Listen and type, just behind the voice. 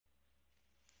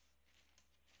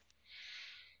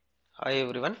Hi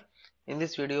everyone. In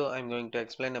this video I am going to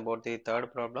explain about the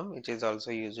third problem, which is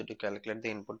also used to calculate the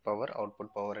input power,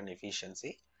 output power and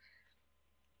efficiency.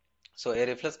 So a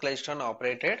reflex klystron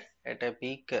operated at a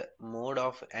peak mode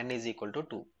of n is equal to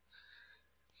 2.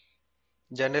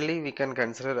 Generally we can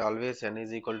consider always n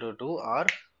is equal to 2 or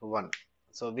 1.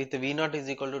 So with V0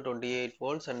 is equal to 28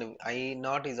 volts and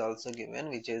I0 is also given,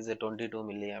 which is 22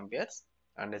 milliamperes,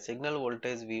 and a signal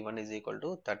voltage V1 is equal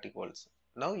to 30 volts.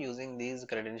 Now using these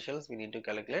credentials we need to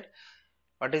calculate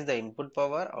what is the input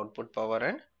power, output power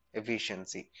and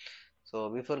efficiency. So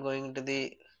before going into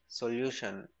the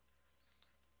solution,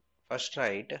 first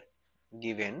write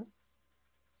given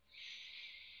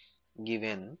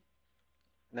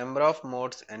number of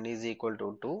modes n is equal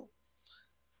to 2,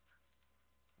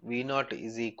 V0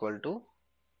 is equal to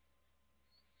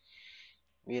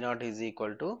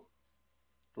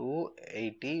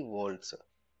 280 volts.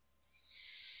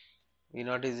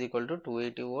 V0 is equal to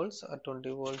 280 volts or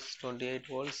 20 volts, 28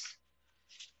 volts.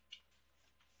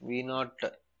 V0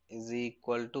 is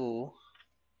equal to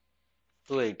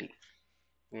 280.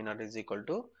 V0 is equal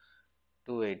to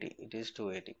 280. It is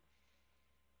 280.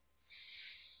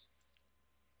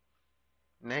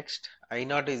 Next,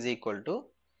 I0 is equal to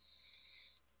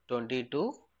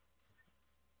 22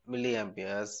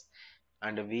 milliamperes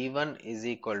and V1 is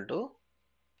equal to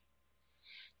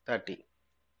 30.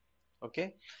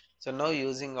 Okay. So now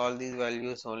using all these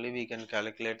values only we can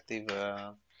calculate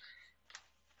the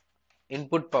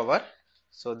input power.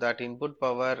 So that input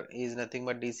power is nothing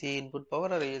but DC input power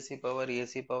or AC power.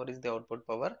 AC power is the output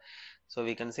power. So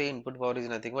we can say input power is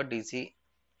nothing but DC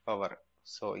power.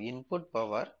 So input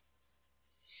power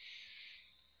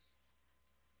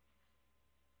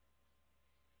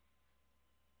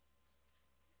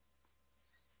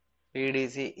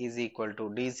PDC is equal to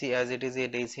DC, as it is a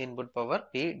DC input power,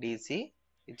 PDC,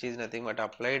 which is nothing but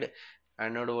applied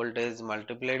anode voltage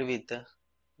multiplied with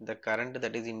the current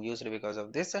that is induced because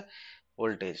of this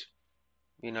voltage,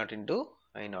 V0 into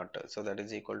I0. So that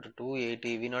is equal to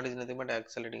 280. V0 is nothing but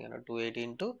accelerating anode, 280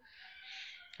 into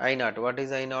I0. What is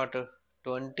I0?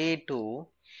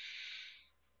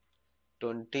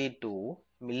 22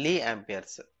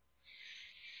 milliamperes.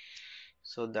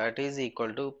 So that is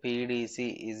equal to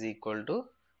PDC is equal to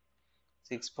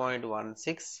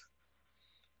 6.16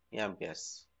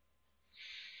 amperes.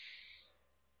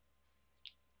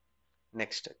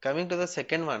 Next, coming to the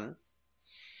second one,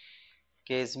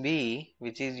 case B,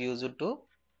 which is used to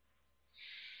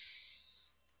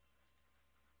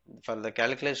for the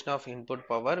calculation of input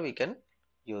power we can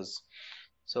use.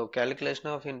 So calculation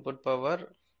of input power,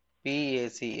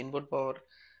 PAC, input power,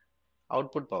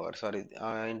 output power, sorry,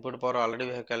 input power already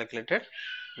we have calculated.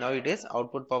 Now it is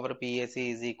output power PAC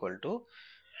is equal to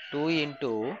 2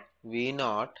 into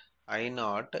V0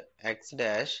 I0 x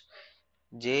dash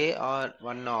J or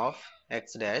 1 of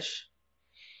x dash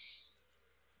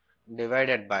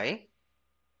divided by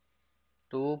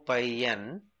 2 pi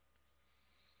n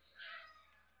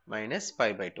minus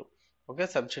pi by 2. Okay,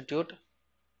 substitute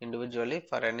individually.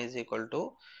 For n is equal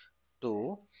to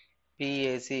 2,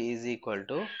 PAC is equal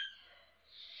to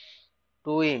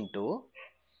 2 into,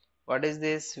 what is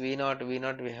this V0?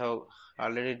 V0 we have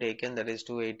already taken, that is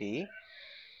 280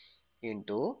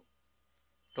 into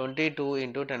 22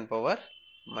 into 10 power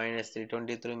minus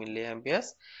 323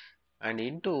 milliamperes, and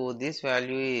into this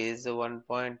value is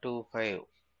 1.25.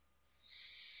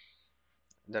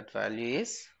 That value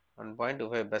is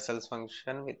 1.25 Bessel's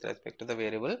function with respect to the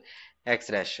variable x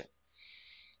dash.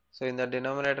 So in the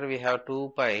denominator we have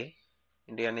 2 pi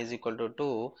into n is equal to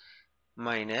 2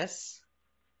 minus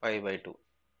pi by 2.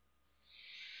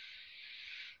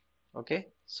 Okay,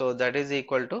 so that is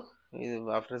equal to,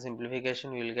 after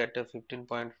simplification we will get a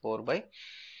 15.4 by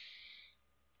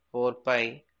 4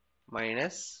 pi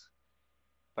minus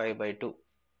pi by 2.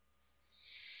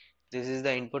 This is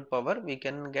the input power. We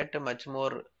can get a much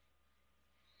more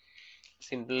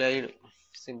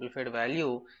simplified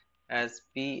value as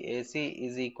PAC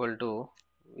is equal to,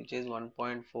 which is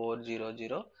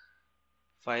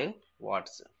 1.4005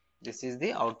 watts. This is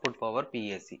the output power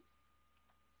PAC.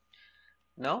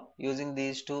 Now using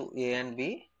these two A and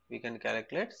B, we can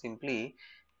calculate simply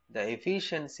the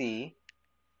efficiency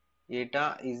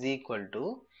eta is equal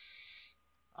to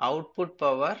output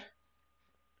power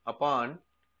upon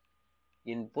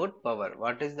input power.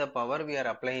 What is the power we are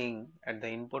applying at the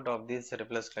input of this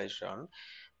reflex klystron?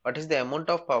 What is the amount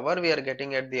of power we are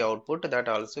getting at the output? That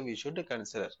also we should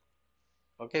consider.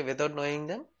 Okay, without knowing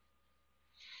them,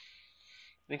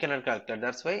 we cannot calculate.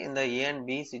 That's why in the A and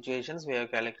B situations we have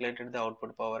calculated the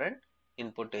output power and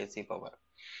input AC power,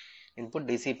 input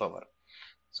DC power.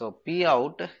 So P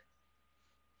out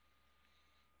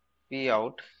P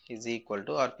out is equal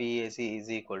to, or PAC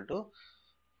is equal to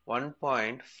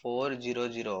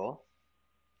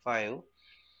 1.4005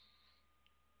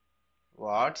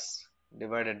 watts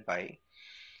divided by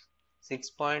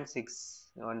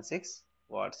 6.616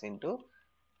 watts into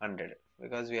 100,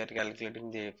 because we are calculating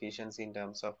the efficiency in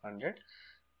terms of 100.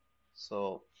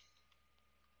 So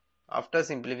after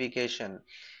simplification,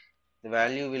 the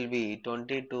value will be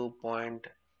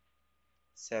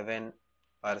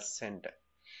 22.7%.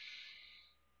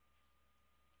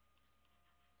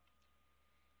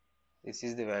 This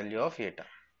is the value of eta.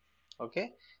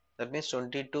 Okay, that means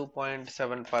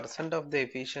 22.7% of the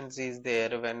efficiency is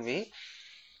there when we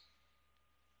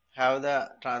have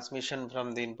the transmission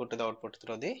from the input to the output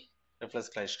through the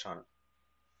reflex klystron.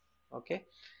 Okay,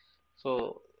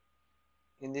 so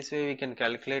in this way we can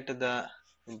calculate the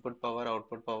input power,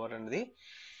 output power, and the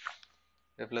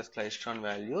reflex klystron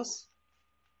values.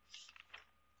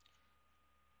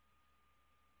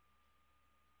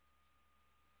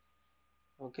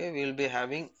 Okay, we will be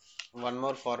having one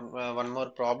more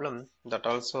problem that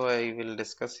also I will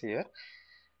discuss here.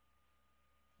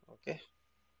 Okay,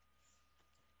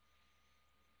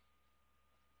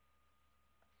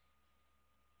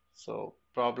 so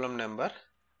problem number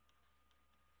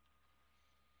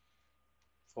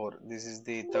 4. This is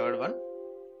the third one.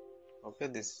 Okay,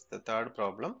 this is the third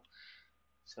problem.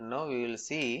 So now we will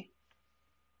see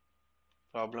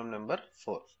problem number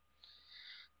 4.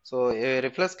 So a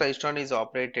reflex klystron is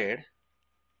operated.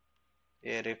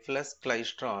 A reflex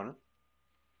klystron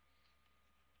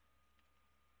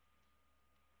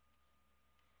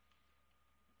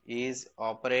is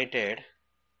operated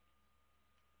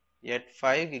at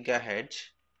 5 GHz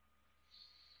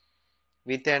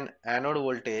with an anode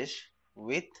voltage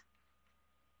with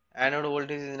anode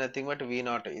voltage is nothing but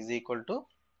V0 is equal to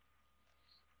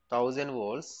 1000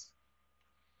 volts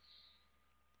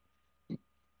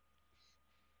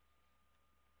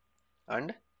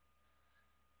and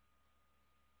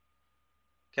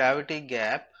cavity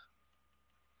gap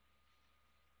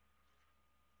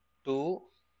 2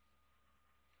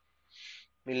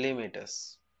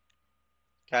 millimeters.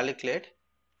 Calculate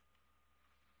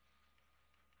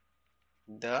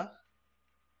the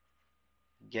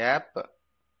gap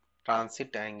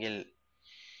transit angle.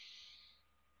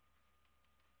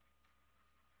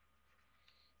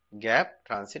 Gap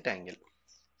transit angle.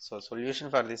 So solution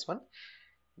for this one,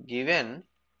 given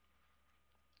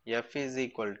F is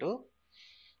equal to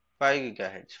 5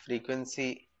 GHz,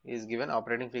 frequency is given,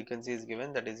 operating frequency is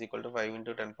given, that is equal to 5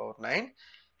 into 10 power 9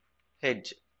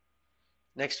 Hz.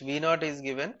 Next V0 is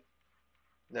given,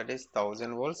 that is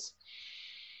 1000 volts,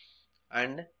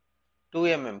 and 2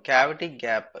 mm cavity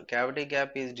gap. Cavity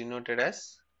gap is denoted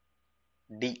as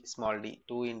D, small d,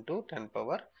 2 into 10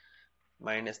 power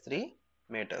minus 3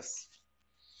 meters.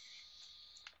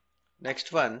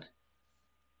 Next one,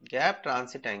 gap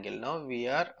transit angle. Now we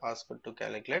are asked to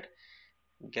calculate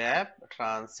gap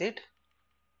transit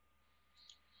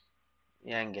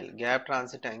angle. Gap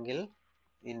transit angle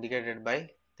indicated by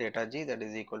theta g, that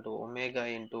is equal to omega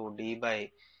into d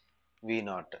by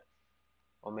V0.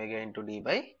 Omega into d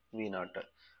by V0,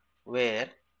 where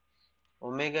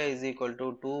omega is equal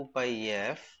to 2 pi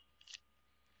f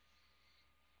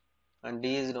and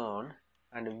d is known,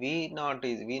 and V0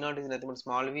 is nothing but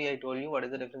small v. I told you what is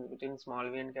the difference between small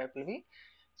v and capital V.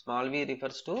 Small v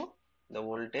refers to the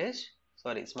voltage,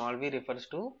 sorry, small v refers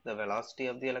to the velocity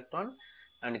of the electron,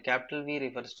 and capital V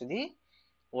refers to the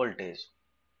voltage.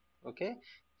 Okay,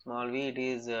 small v, it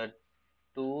is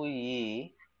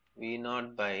 2e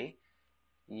V0 by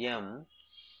m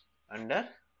under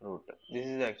root. This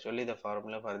is actually the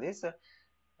formula for this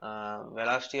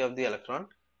velocity of the electron,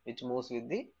 which moves with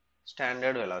the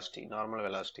standard velocity, normal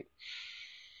velocity.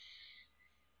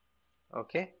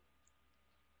 Okay,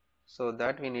 so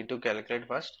that we need to calculate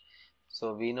first.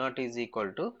 So V0 is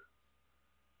equal to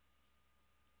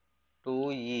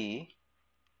 2e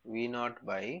V0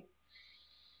 by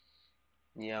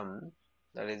m,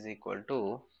 that is equal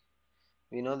to,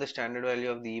 we know the standard value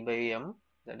of the E by m,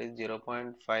 that is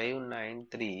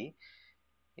 0.593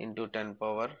 into 10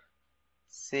 power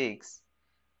 6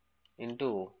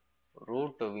 into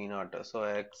root V0. So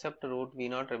except root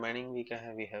V0, remaining we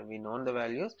known the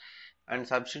values and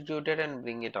substituted and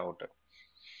bring it out.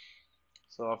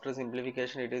 So after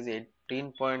simplification, it is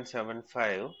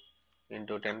 18.75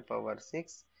 into 10 power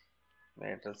 6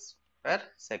 meters per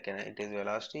second. It is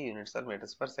velocity, units are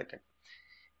meters per second.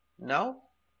 Now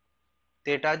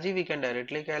theta g we can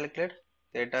directly calculate.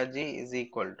 Theta g is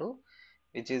equal to,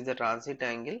 which is the transit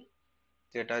angle,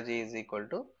 theta g is equal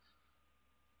to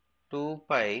 2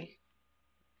 pi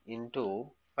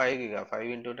into 5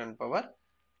 into 10 power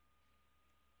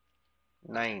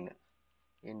 9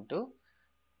 into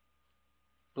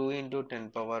 2 into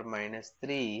 10 power minus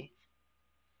 3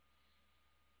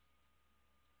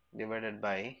 divided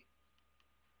by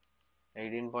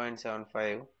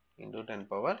 18.75 into 10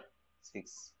 power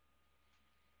 6.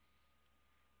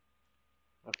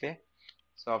 Okay,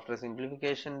 so after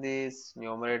simplification, this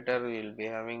numerator will be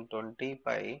having 20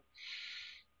 pi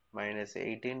minus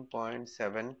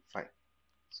 18.75.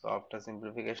 So after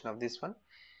simplification of this one,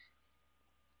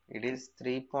 it is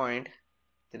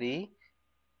 3.36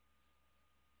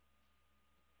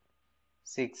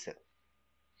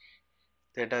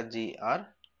 theta g, or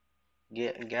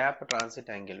gap transit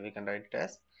angle. We can write it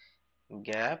as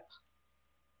gap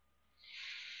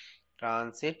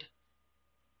transit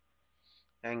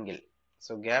angle.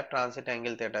 So gap transit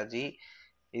angle theta g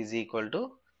is equal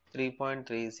to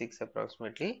 3.36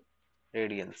 approximately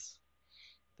radians.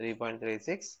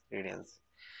 3.36 radians.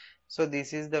 So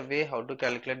this is the way how to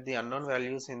calculate the unknown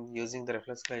values in using the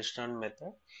reflex Klystron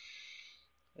method.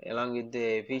 Along with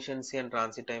the efficiency and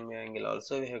transit time angle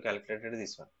also we have calculated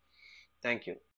this one. Thank you.